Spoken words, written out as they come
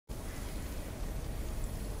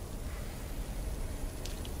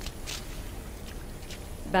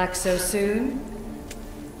Back so soon?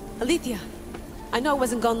 Alethea, I know I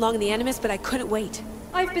wasn't gone long in the Animus, but I couldn't wait.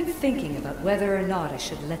 I've been thinking about whether or not I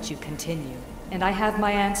should let you continue. And I have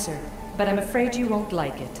my answer, but I'm afraid you won't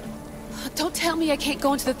like it. Don't tell me I can't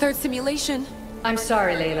go into the third simulation. I'm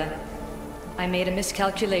sorry, Layla. I made a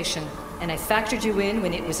miscalculation, and I factored you in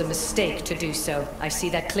when it was a mistake to do so. I see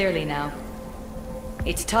that clearly now.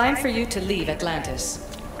 It's time for you to leave Atlantis.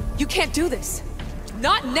 You can't do this.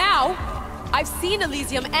 Not now! I've seen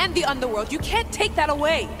Elysium and the Underworld. You can't take that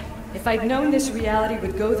away! If I'd known this reality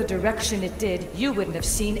would go the direction it did, you wouldn't have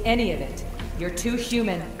seen any of it. You're too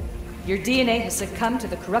human. Your DNA has succumbed to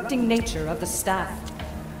the corrupting nature of the staff.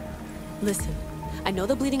 Listen, I know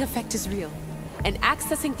the bleeding effect is real, and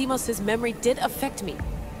accessing Deimos' memory did affect me.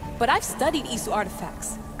 But I've studied Isu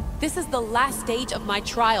artifacts. This is the last stage of my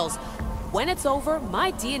trials. When it's over,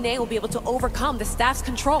 my DNA will be able to overcome the staff's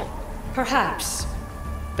control. Perhaps.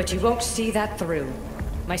 But you won't see that through.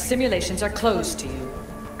 My simulations are closed to you.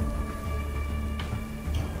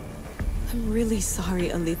 I'm really sorry,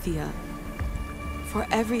 Alethea. For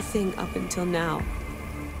everything up until now.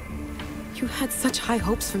 You had such high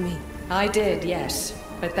hopes for me. I did, yes.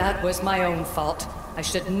 But that was my own fault. I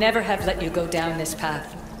should never have let you go down this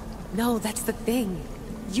path. No, that's the thing.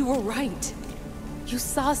 You were right. You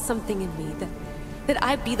saw something in me that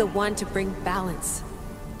I'd be the one to bring balance.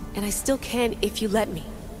 And I still can if you let me.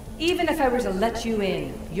 Even if I were to let you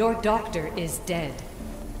in, your doctor is dead.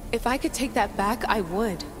 If I could take that back, I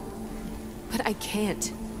would. But I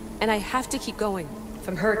can't. And I have to keep going.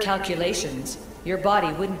 From her calculations, your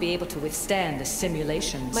body wouldn't be able to withstand the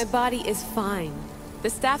simulations. My body is fine. The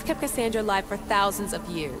staff kept Cassandra alive for thousands of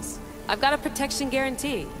years. I've got a protection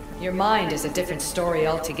guarantee. Your mind is a different story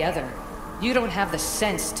altogether. You don't have the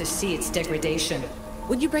sense to see its degradation.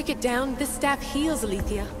 When you break it down, this staff heals,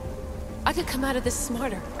 Alethea. I could come out of this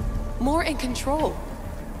smarter, more in control.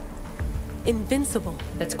 Invincible.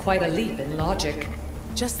 That's quite a leap in logic.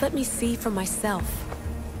 Just let me see for myself.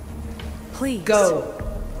 Please. Go.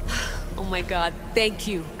 Oh my god, thank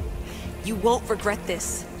you. You won't regret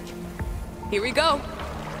this. Here we go.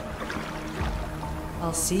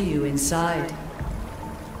 I'll see you inside.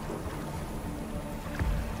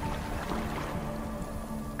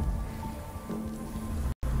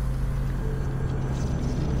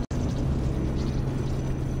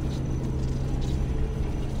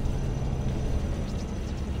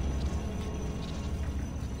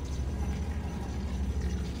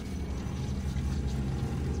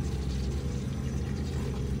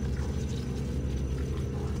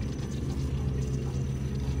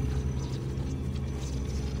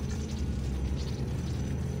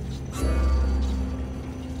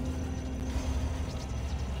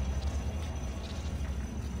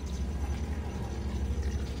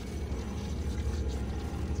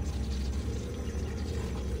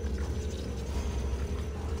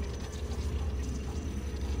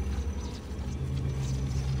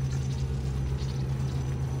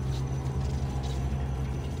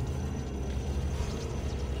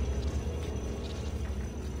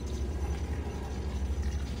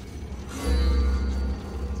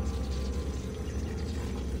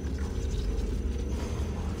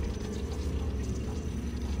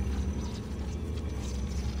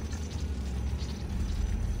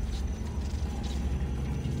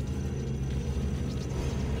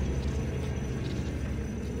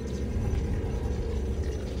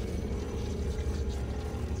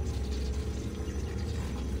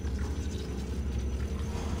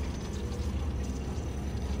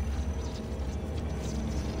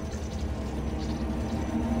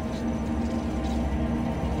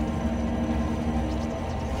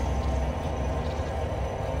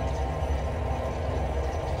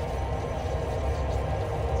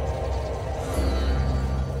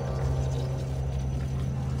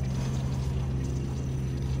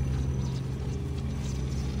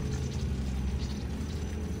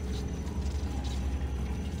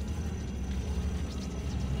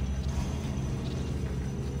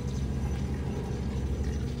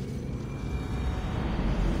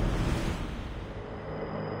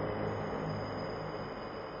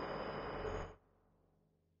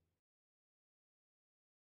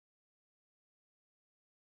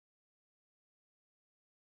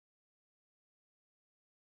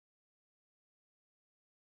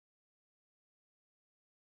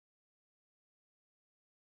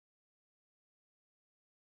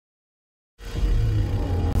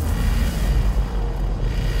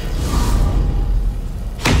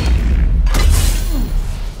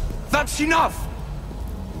 That's enough!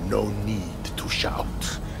 No need to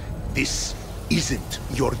shout. This isn't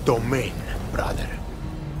your domain, brother.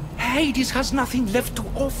 Hades has nothing left to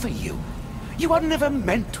offer you. You are never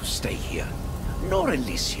meant to stay here, nor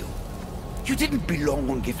Elysium. You didn't belong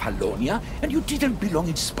on Kefalonia, and you didn't belong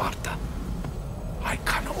in Sparta. I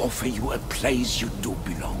can offer you a place you do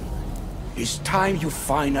belong. It's time you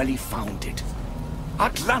finally found it.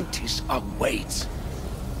 Atlantis awaits.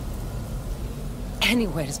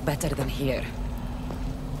 Anywhere's better than here.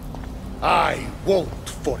 I won't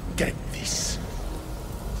forget this.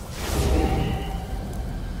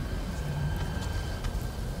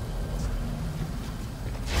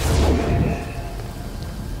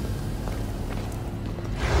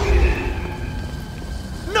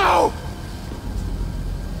 No!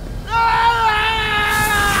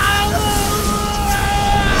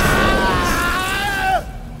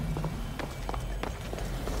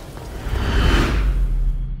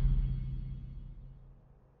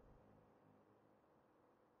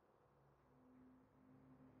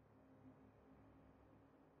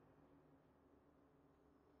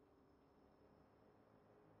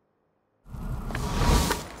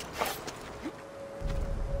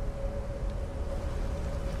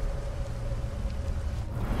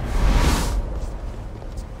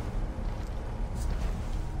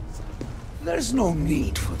 There's no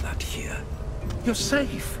need for that here. You're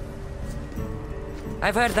safe.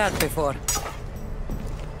 I've heard that before.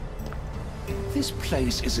 This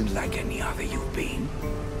place isn't like any other you've been.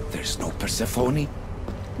 There's no Persephone,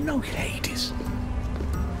 no Hades.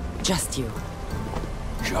 Just you.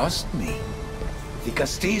 Just me.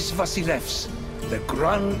 Dikastis Vasilevs, the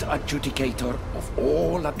Grand Adjudicator of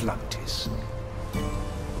all Atlantis.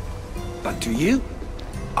 But to you,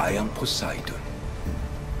 I am Poseidon.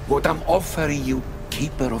 What I'm offering you,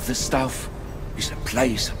 Keeper of the Staff, is a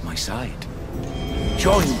place at my side.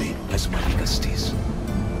 Join me as my Dikastis.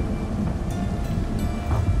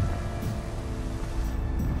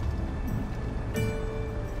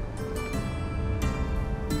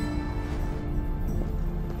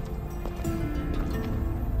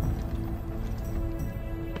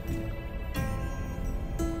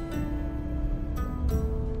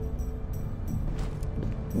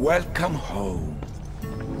 Welcome home.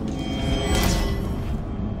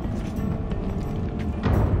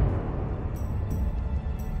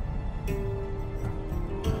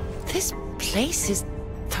 This place is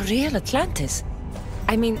the real Atlantis.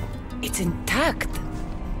 I mean, it's intact.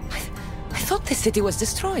 I thought the city was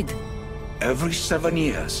destroyed. Every 7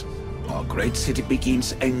 years, our great city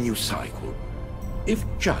begins a new cycle, if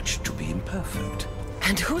judged to be imperfect.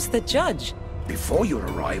 And who's the judge? Before your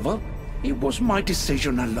arrival, it was my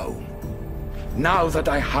decision alone. Now that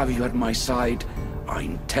I have you at my side, I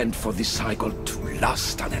intend for this cycle to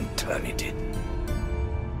last an eternity.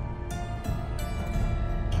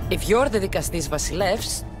 If you're the Dikastis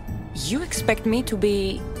Vasilevs, you expect me to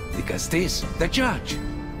be... Dikastis, the judge.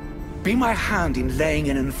 Be my hand in laying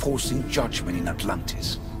and enforcing judgment in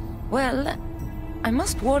Atlantis. Well, I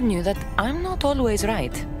must warn you that I'm not always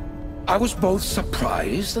right. I was both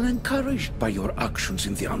surprised and encouraged by your actions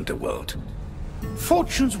in the underworld.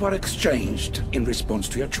 Fortunes were exchanged in response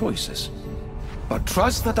to your choices. But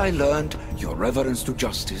trust that I learned your reverence to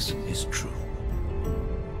justice is true.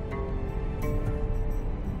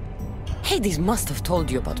 Hades must have told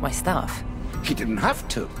you about my staff. He didn't have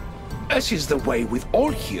to. As is the way with all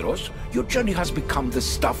heroes, your journey has become the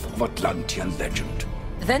stuff of Atlantean legend.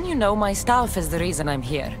 Then you know my staff is the reason I'm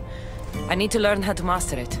here. I need to learn how to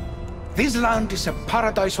master it. This land is a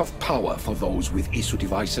paradise of power for those with Isu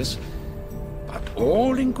devices, but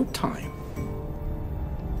all in good time.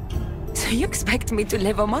 So you expect me to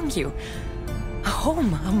live among you? A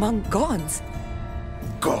home among gods?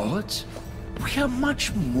 Gods? We are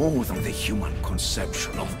much more than the human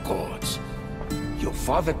conception of gods. Your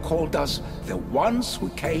father called us the ones who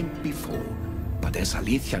came before, but as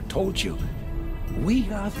Alethea told you,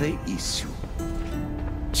 we are the Isu.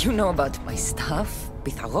 You know about my staff,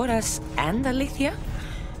 Pythagoras, and Alethea?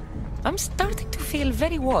 I'm starting to feel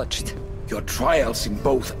very watched. Your trials in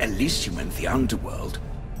both Elysium and the underworld?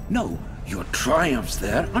 No, your triumphs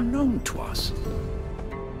there are known to us.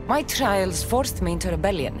 My trials forced me into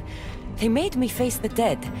rebellion. They made me face the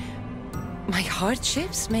dead. My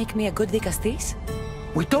hardships make me a good Dikastis?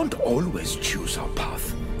 We don't always choose our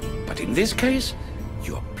path, but in this case,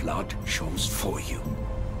 your blood shows for you.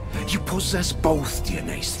 You possess both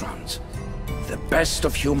DNA strands, the best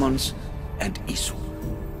of humans and Isu.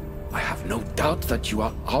 I have no doubt that you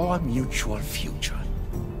are our mutual future.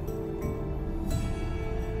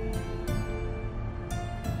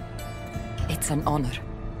 It's an honor.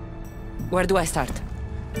 Where do I start?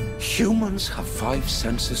 Humans have 5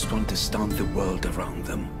 senses to understand the world around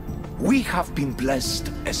them. We have been blessed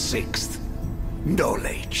a 6th,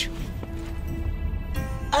 knowledge.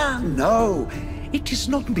 Ah, no. It is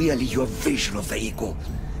not merely your vision of the ego.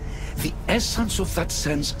 The essence of that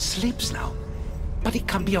sense sleeps now, but it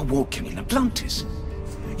can be awoken in Atlantis.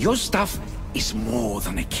 Your stuff is more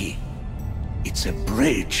than a key. It's a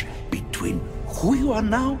bridge between who you are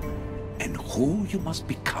now and who you must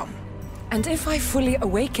become. And if I fully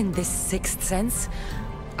awaken this sixth sense,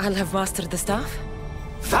 I'll have mastered the staff?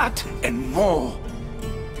 That and more.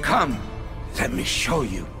 Come, let me show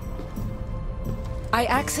you. I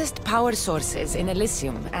accessed power sources in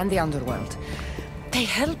Elysium and the underworld. They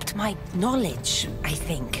helped my knowledge, I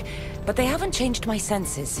think, but they haven't changed my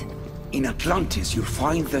senses. In Atlantis, you'll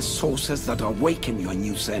find the sources that awaken your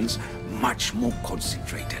new sense much more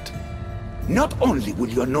concentrated. Not only will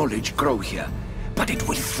your knowledge grow here, but it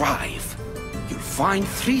will thrive. You'll find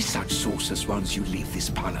 3 such sources once you leave this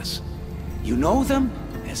palace. You know them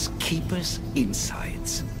as Keeper's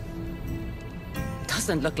Insides.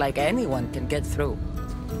 Doesn't look like anyone can get through.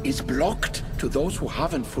 It's blocked to those who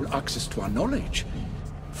haven't full access to our knowledge.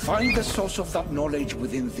 Find the source of that knowledge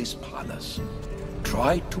within this palace.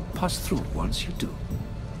 Try to pass through once you do.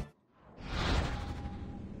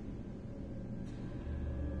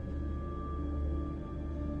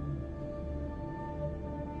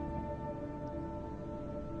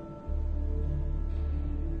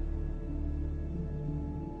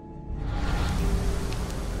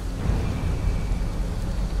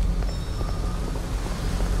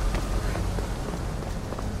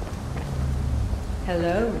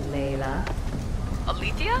 Hello, Layla.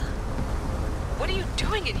 Alethea? What are you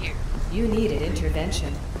doing in here? You needed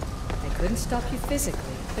intervention. I couldn't stop you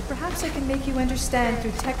physically, but perhaps I can make you understand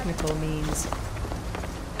through technical means.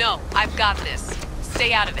 No, I've got this.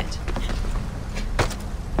 Stay out of it.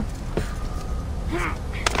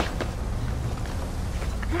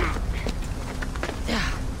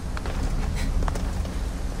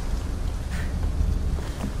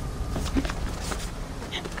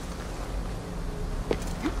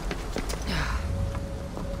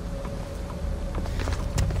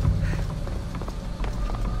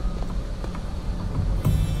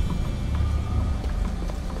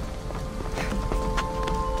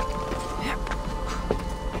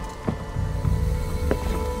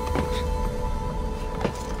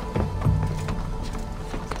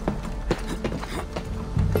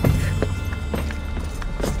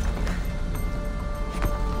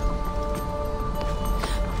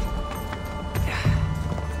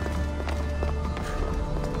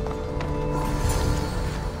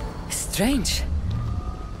 Strange.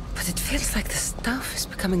 But it feels like the stuff is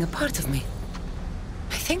becoming a part of me.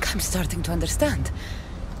 I think I'm starting to understand.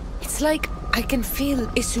 It's like I can feel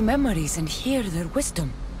Isu memories and hear their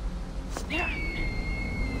wisdom.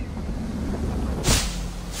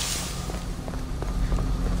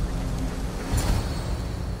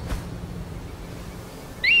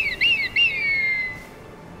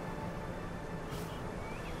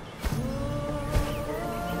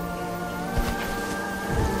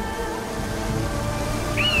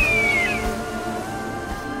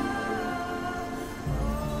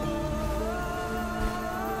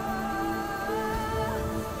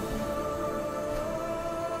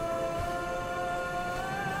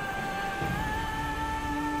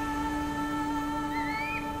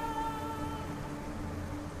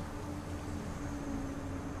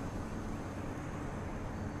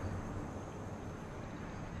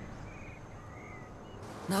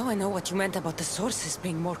 Now I know what you meant about the sources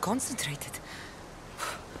being more concentrated.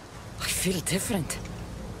 I feel different.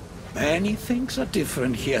 Many things are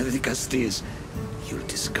different here, Dicastis. You'll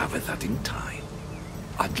discover that in time.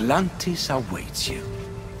 Atlantis awaits you.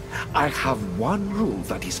 I have one rule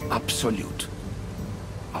that is absolute.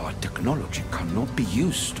 Our technology cannot be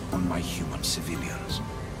used on my human civilians.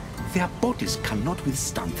 Their bodies cannot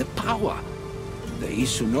withstand the power. The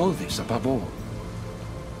Isu know this above all.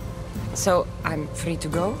 So, I'm free to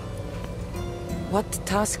go? What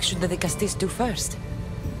task should the Dicastis do first?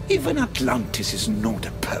 Even Atlantis is not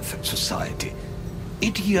a perfect society.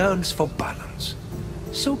 It yearns for balance.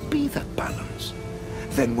 So be that balance.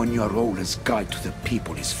 Then when your role as guide to the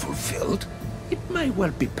people is fulfilled, it may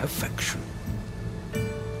well be perfection.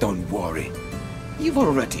 Don't worry. You've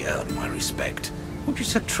already earned my respect, which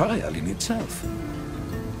is a trial in itself.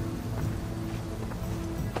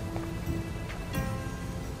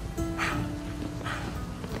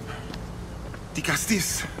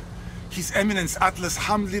 Dicastis, His Eminence Atlas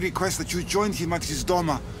humbly requests that you join him at his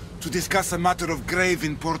Doma to discuss a matter of grave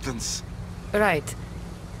importance. Right.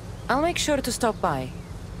 I'll make sure to stop by.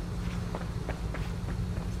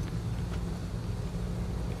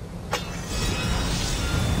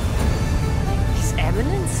 His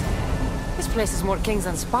Eminence? This place is more kings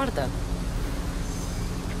than Sparta.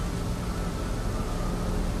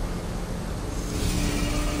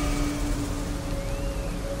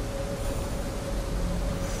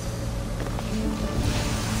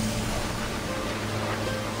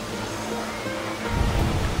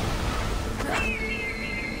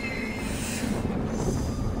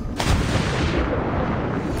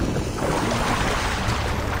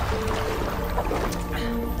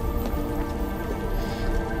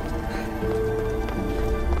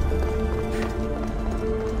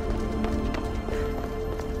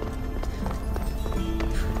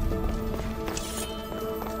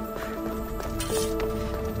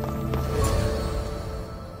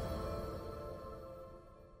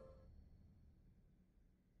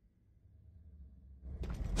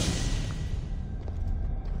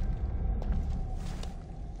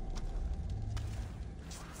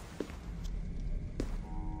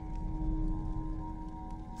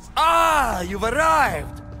 Ah, you've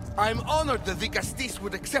arrived! I'm honored the Vicastis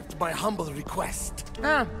would accept my humble request.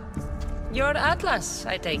 Ah, you're Atlas,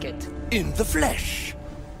 I take it. In the flesh.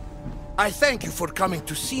 I thank you for coming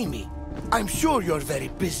to see me. I'm sure you're very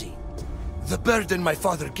busy. The burden my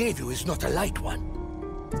father gave you is not a light one.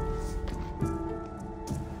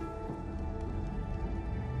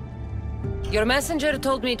 Your messenger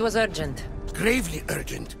told me it was urgent. Gravely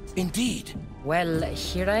urgent, indeed. Well,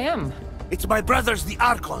 here I am. It's my brothers, the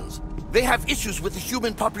Archons. They have issues with the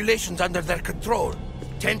human populations under their control.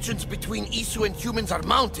 Tensions between Isu and humans are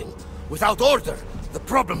mounting. Without order, the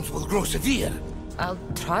problems will grow severe. I'll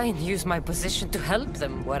try and use my position to help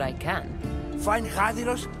them where I can. Find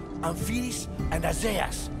Gadiros, Amphiris, and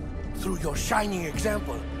Azeas. Through your shining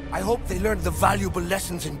example, I hope they learn the valuable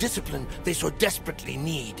lessons in discipline they so desperately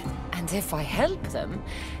need. And if I help them,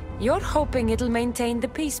 you're hoping it'll maintain the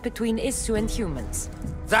peace between Isu and humans.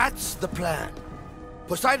 That's the plan.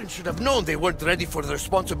 Poseidon should have known they weren't ready for the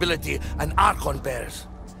responsibility an Archon bears.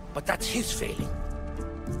 But that's his failing.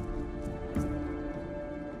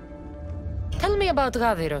 Tell me about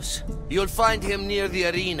Gadiros. You'll find him near the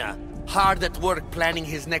arena, hard at work planning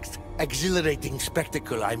his next exhilarating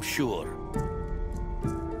spectacle, I'm sure.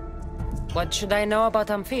 What should I know about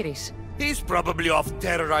Amphiris? He's probably off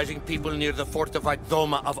terrorizing people near the fortified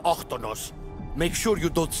Doma of Ochtonos. Make sure you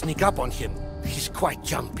don't sneak up on him. He's quite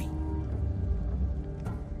jumpy.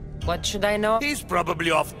 What should I know? He's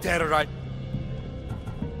probably off terrorizing...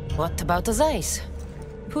 What about Azais?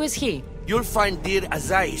 Who is he? You'll find dear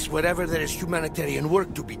Azais wherever there is humanitarian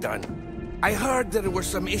work to be done. I heard there were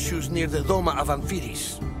some issues near the Doma of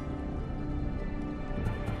Amphiris.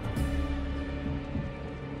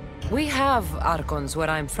 We have Archons where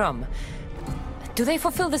I'm from. Do they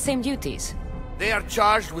fulfill the same duties? They are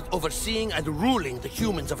charged with overseeing and ruling the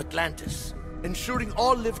humans of Atlantis. Ensuring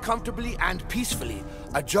all live comfortably and peacefully.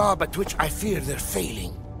 A job at which I fear they're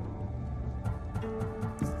failing.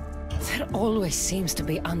 There always seems to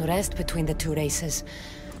be unrest between the two races.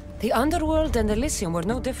 The Underworld and Elysium were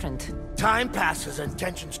no different. Time passes and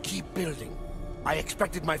tensions keep building. I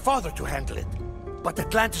expected my father to handle it. But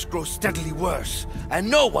Atlantis grows steadily worse, and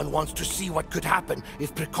no one wants to see what could happen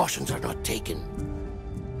if precautions are not taken.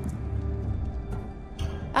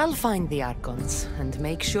 I'll find the Archons, and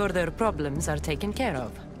make sure their problems are taken care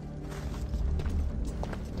of.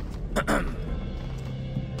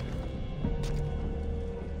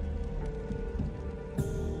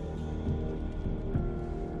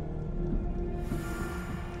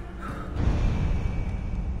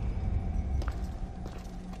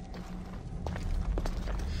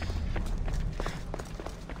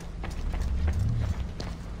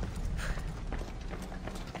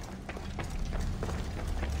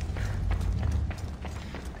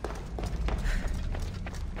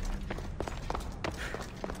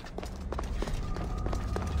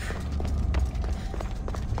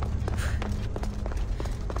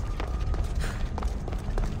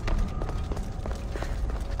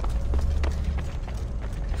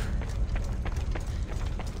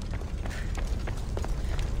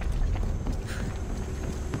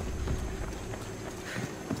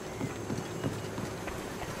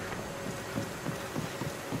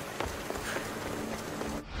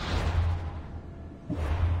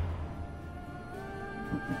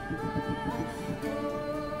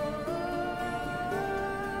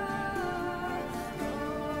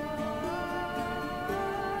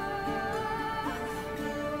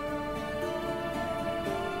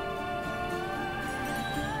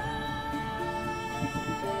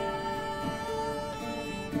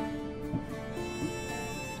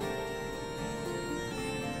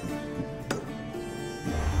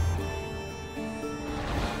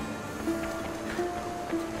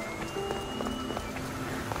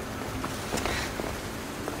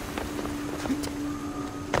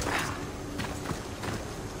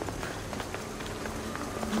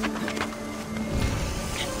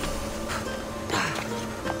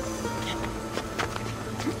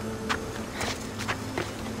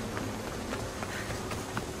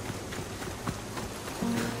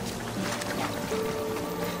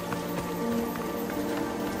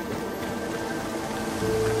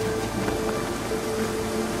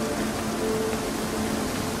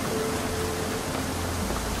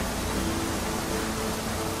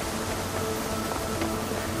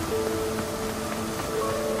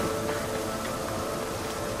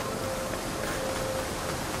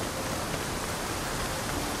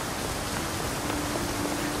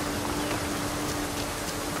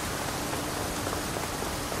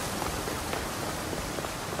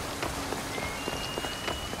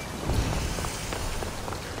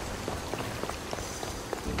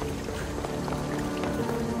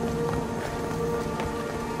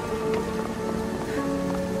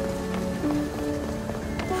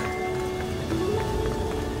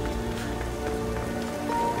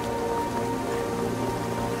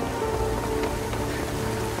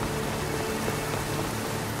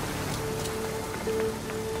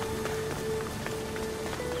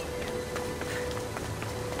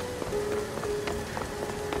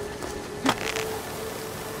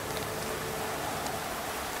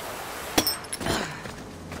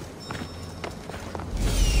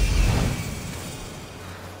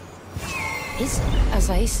 Is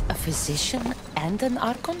Azais a physician and an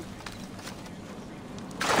Archon?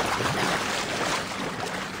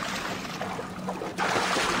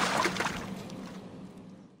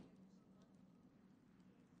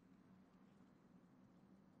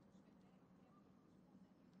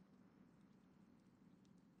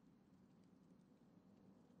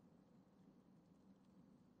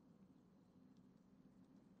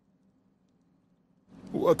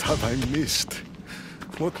 What have I missed?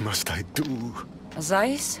 What must I do?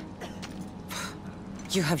 Azais?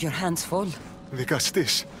 You have your hands full.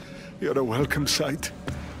 Vigastis, you're a welcome sight.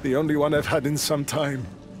 The only one I've had in some time.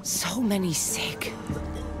 So many sick.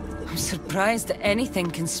 I'm surprised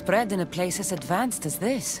anything can spread in a place as advanced as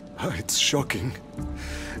this. It's shocking.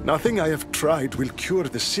 Nothing I have tried will cure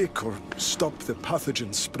the sick or stop the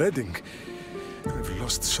pathogen spreading. I've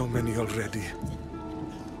lost so many already.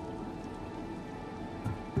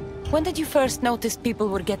 When did you first notice people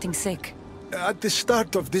were getting sick? At the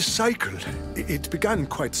start of this cycle. It began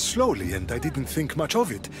quite slowly and I didn't think much of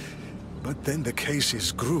it. But then the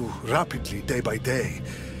cases grew rapidly day by day.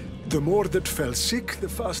 The more that fell sick, the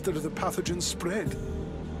faster the pathogen spread.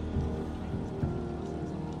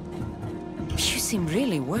 You seem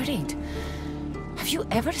really worried. Have you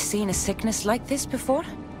ever seen a sickness like this before?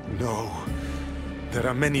 No. There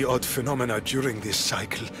are many odd phenomena during this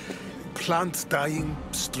cycle. Plant dying,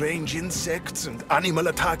 strange insects, and animal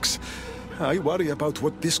attacks. I worry about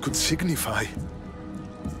what this could signify.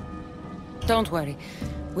 Don't worry.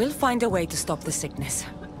 We'll find a way to stop the sickness.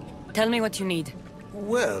 Tell me what you need.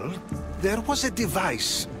 Well, there was a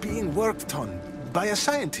device being worked on by a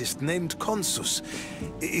scientist named Consus.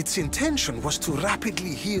 Its intention was to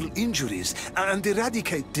rapidly heal injuries and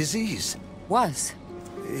eradicate disease. Was?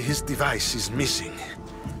 His device is missing.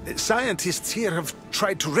 Scientists here have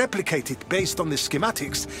tried to replicate it based on the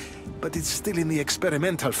schematics, but it's still in the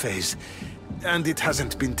experimental phase. And it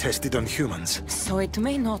hasn't been tested on humans. So it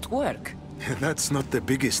may not work. That's not the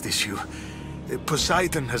biggest issue.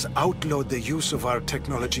 Poseidon has outlawed the use of our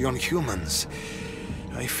technology on humans.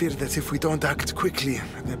 I fear that if we don't act quickly,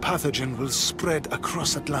 the pathogen will spread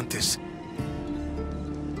across Atlantis.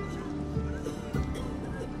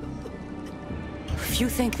 If you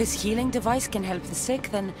think this healing device can help the sick,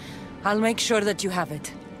 then I'll make sure that you have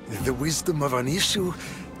it. The wisdom of an issue,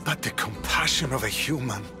 but the compassion of a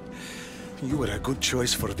human. You were a good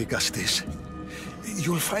choice for Vigastis.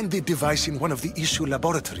 You'll find the device in one of the issue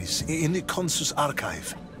laboratories, in the Consus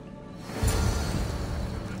archive.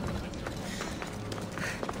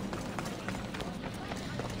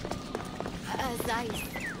 Azais.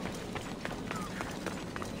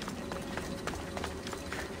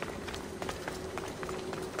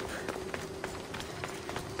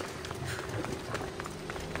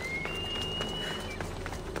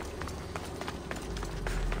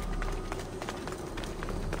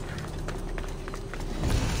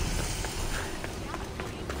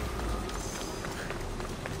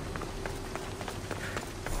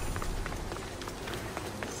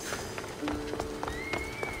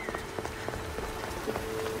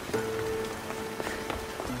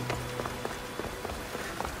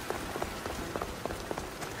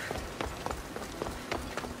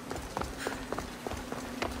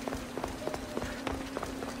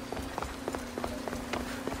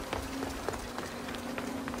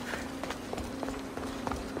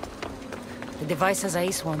 The device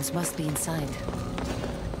Azais wants must be inside.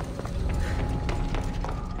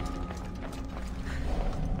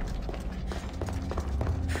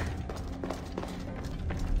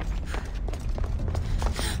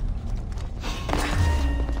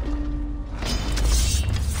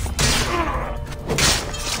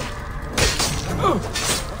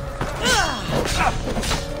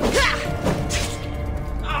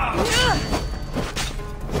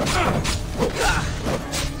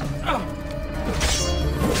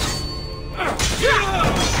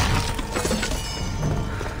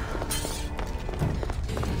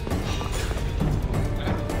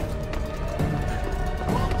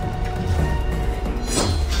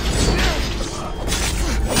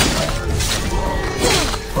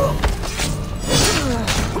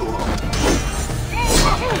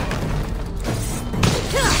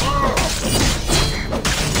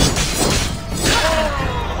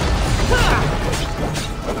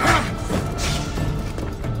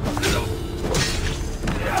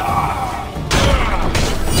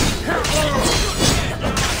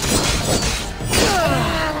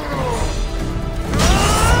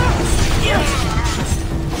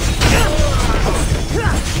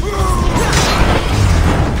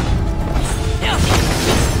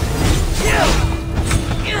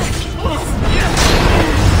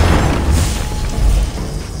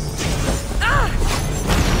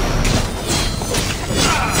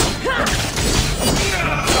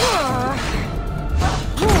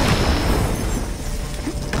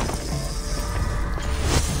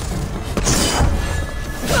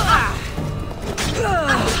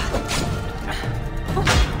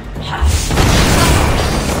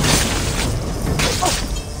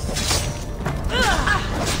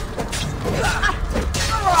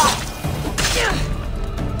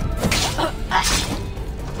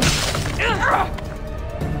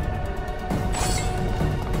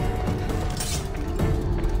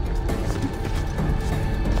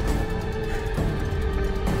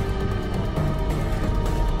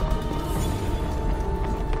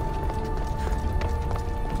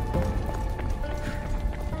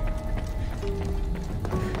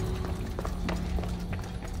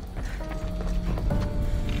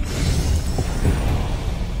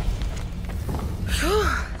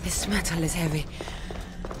 This metal is heavy.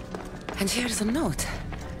 And here's a note.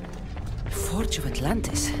 Forge of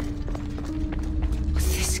Atlantis.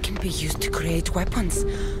 This can be used to create weapons.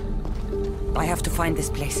 I have to find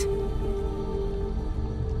this place.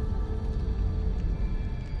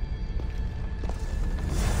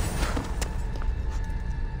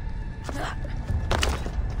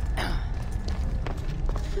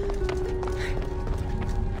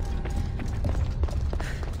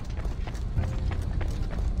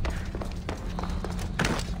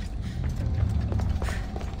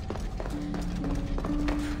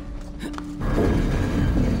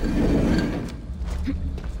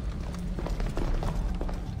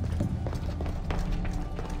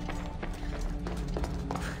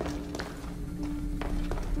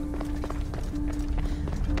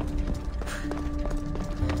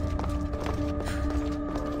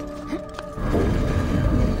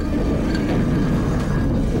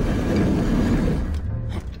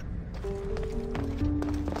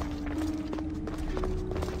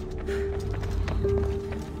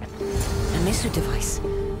 Device.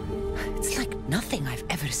 It's like nothing I've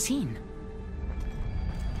ever seen.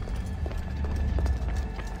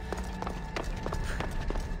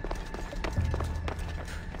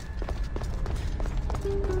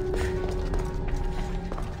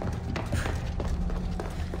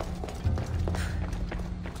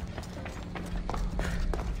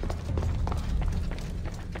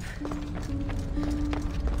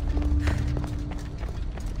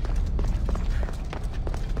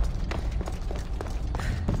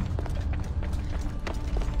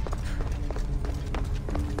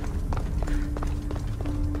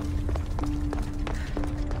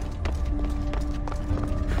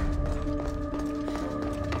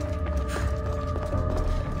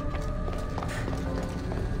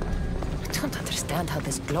 How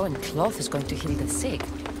this glowing cloth is going to heal the sick.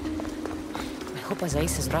 I hope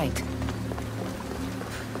Azais is right.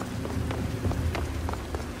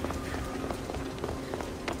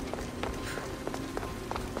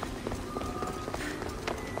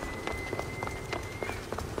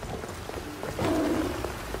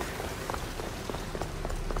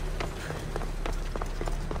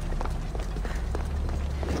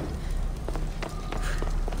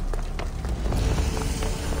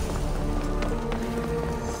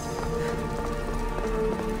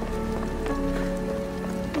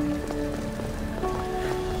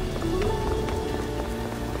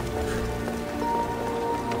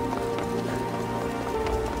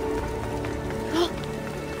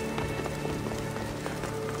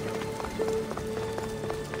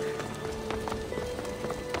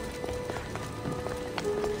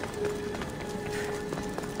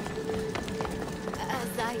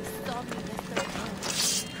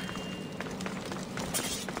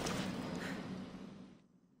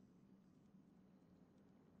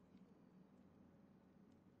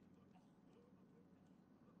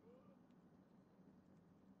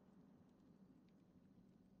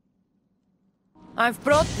 I've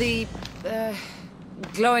brought the,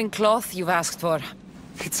 glowing cloth you've asked for.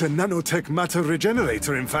 It's a nanotech matter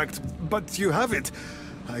regenerator, in fact. But you have it.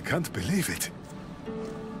 I can't believe it.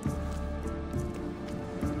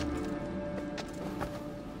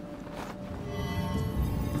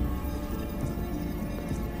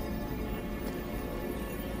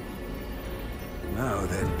 Now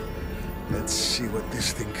then, let's see what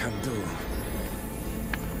this thing can do.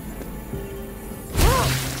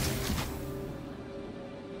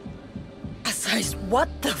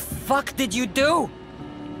 What the fuck did you do?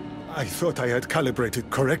 I thought I had calibrated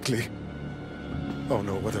correctly. Oh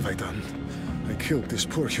no, what have I done? I killed this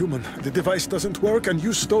poor human. The device doesn't work, and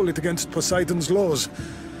you stole it against Poseidon's laws.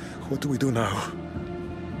 What do we do now?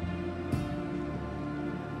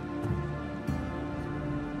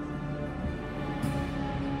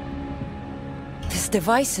 This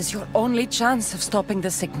device is your only chance of stopping the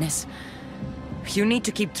sickness. You need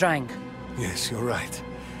to keep trying. Yes, you're right.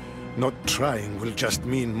 Not trying will just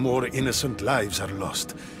mean more innocent lives are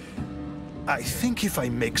lost. I think if I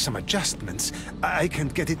make some adjustments, I can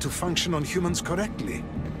get it to function on humans correctly.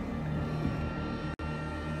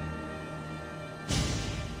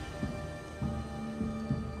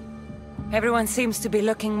 Everyone seems to be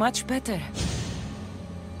looking much better.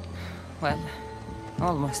 Well,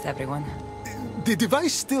 almost everyone. The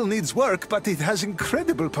device still needs work, but it has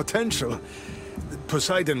incredible potential.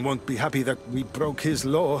 Poseidon won't be happy that we broke his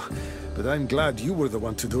law, but I'm glad you were the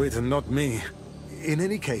one to do it and not me. In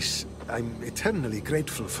any case, I'm eternally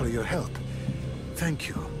grateful for your help. Thank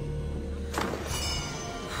you.